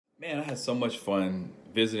Man, I had so much fun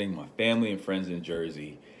visiting my family and friends in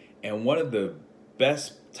Jersey. And one of the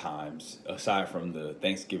best times, aside from the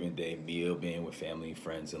Thanksgiving Day meal, being with family,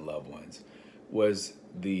 friends, and loved ones, was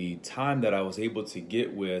the time that I was able to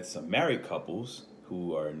get with some married couples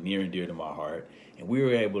who are near and dear to my heart. And we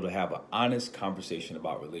were able to have an honest conversation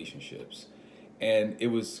about relationships. And it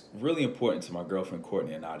was really important to my girlfriend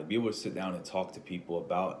Courtney and I to be able to sit down and talk to people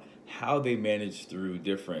about how they manage through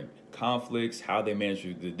different conflicts, how they manage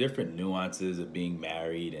through the different nuances of being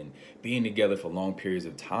married and being together for long periods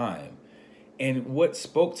of time. And what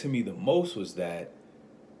spoke to me the most was that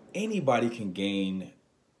anybody can gain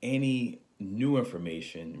any new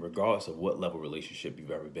information regardless of what level relationship you've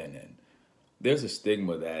ever been in. There's a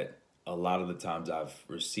stigma that a lot of the times I've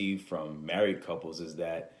received from married couples is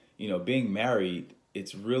that, being married,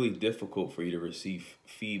 it's really difficult for you to receive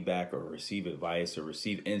feedback or receive advice or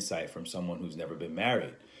receive insight from someone who's never been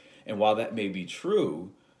married. And while that may be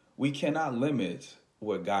true, we cannot limit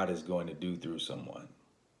what God is going to do through someone.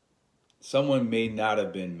 Someone may not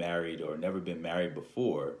have been married or never been married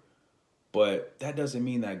before, but that doesn't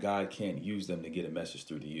mean that God can't use them to get a message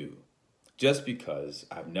through to you. Just because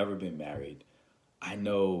I've never been married, I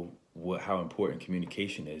know how important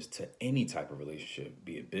communication is to any type of relationship,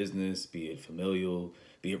 be it business, be it familial,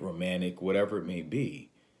 be it romantic, whatever it may be.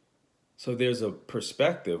 So there's a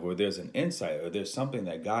perspective or there's an insight or there's something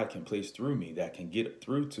that God can place through me that can get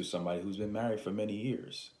through to somebody who's been married for many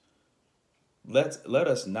years. Let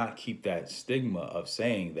us not keep that stigma of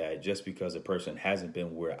saying that just because a person hasn't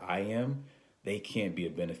been where I am, they can't be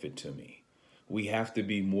a benefit to me. We have to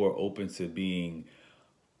be more open to being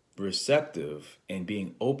receptive and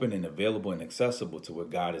being open and available and accessible to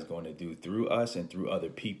what God is going to do through us and through other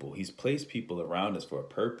people. He's placed people around us for a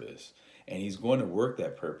purpose, and He's going to work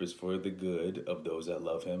that purpose for the good of those that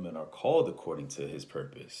love Him and are called according to His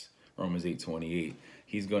purpose. Romans 8:28.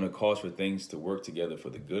 He's going to cause for things to work together for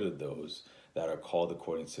the good of those that are called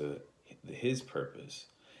according to His purpose.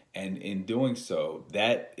 And in doing so,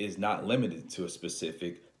 that is not limited to a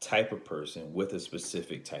specific type of person with a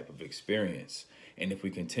specific type of experience. And if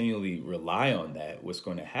we continually rely on that, what's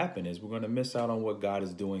going to happen is we're going to miss out on what God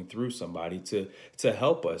is doing through somebody to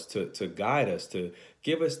help us, to guide us, to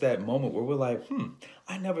give us that moment where we're like,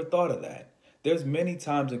 I never thought of that. There's many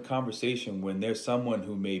times in conversation when there's someone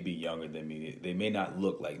who may be younger than me. They may not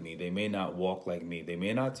look like me. They may not walk like me. They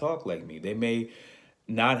may not talk like me. They may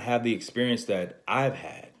not have the experience that I've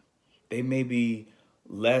had. They may be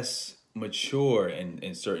less mature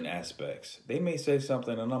in certain aspects. They may say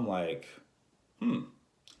something and I'm like,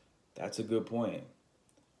 that's a good point.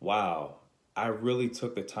 Wow, I really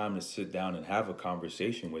took the time to sit down and have a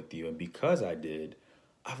conversation with you. And because I did,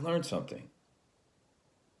 I've learned something.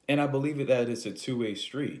 And I believe that it's a two-way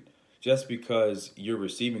street. Just because you're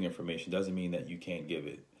receiving information doesn't mean that you can't give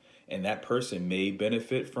it. And that person may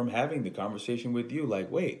benefit from having the conversation with you. Like,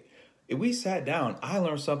 wait, if we sat down, I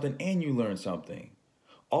learned something and you learned something.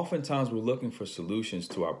 Oftentimes we're looking for solutions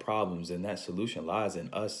to our problems, and that solution lies in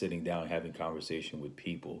us sitting down and having conversation with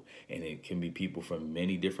people. And it can be people from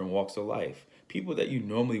many different walks of life, people that you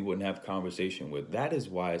normally wouldn't have conversation with. That is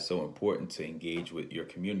why it's so important to engage with your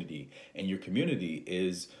community. And your community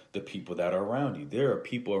is the people that are around you. There are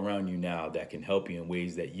people around you now that can help you in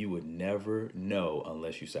ways that you would never know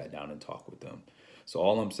unless you sat down and talked with them. So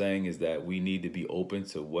all I'm saying is that we need to be open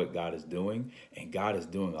to what God is doing, and God is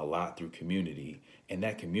doing a lot through community, and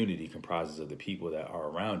that community comprises of the people that are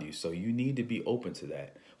around you. So you need to be open to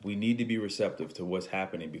that. We need to be receptive to what's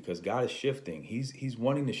happening because God is shifting. He's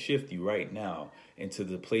wanting to shift you right now into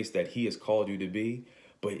the place that He has called you to be.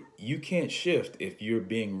 But you can't shift if you're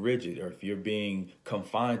being rigid or if you're being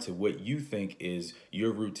confined to what you think is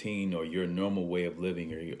your routine or your normal way of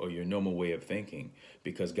living or your normal way of thinking.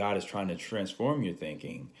 Because God is trying to transform your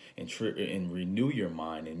thinking and renew your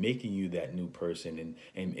mind and making you that new person.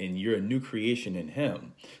 And you're a new creation in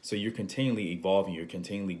Him. So you're continually evolving, you're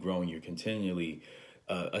continually growing, you're continually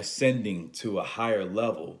ascending to a higher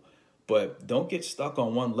level. But don't get stuck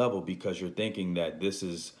on one level because you're thinking that this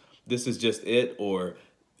is just it, or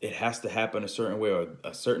it has to happen a certain way, or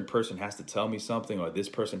a certain person has to tell me something, or this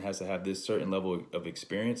person has to have this certain level of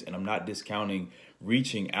experience. And I'm not discounting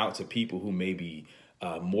reaching out to people who may be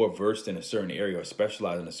more versed in a certain area or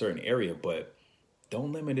specialize in a certain area, but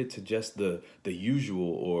don't limit it to just the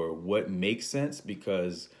usual or what makes sense,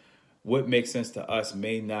 because what makes sense to us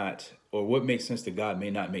may not, or what makes sense to God may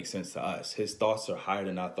not make sense to us. His thoughts are higher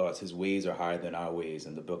than our thoughts. His ways are higher than our ways.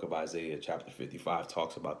 And the book of Isaiah, chapter 55,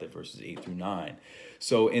 talks about that, verses 8 through 9.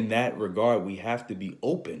 So in that regard, we have to be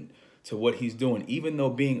open to what He's doing, even though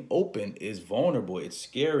being open is vulnerable. It's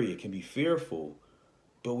scary. It can be fearful.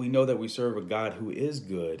 But we know that we serve a God who is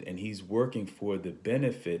good, and he's working for the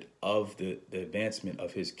benefit of the advancement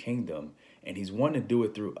of his kingdom. And he's wanting to do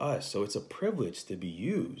it through us. So it's a privilege to be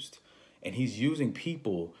used. And he's using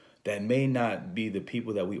people that may not be the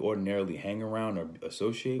people that we ordinarily hang around or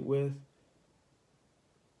associate with.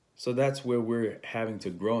 So that's where we're having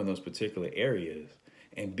to grow in those particular areas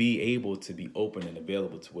and be able to be open and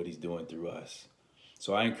available to what he's doing through us.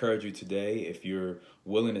 So I encourage you today, if you're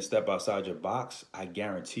willing to step outside your box, I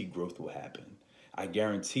guarantee growth will happen. I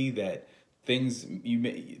guarantee that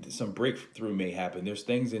some breakthrough may happen. There's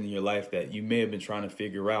things in your life that you may have been trying to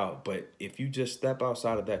figure out, but if you just step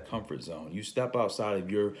outside of that comfort zone, you step outside of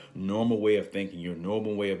your normal way of thinking, your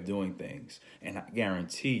normal way of doing things, and I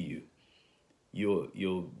guarantee you,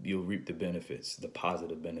 you'll reap the benefits, the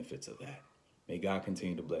positive benefits of that. May God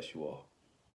continue to bless you all.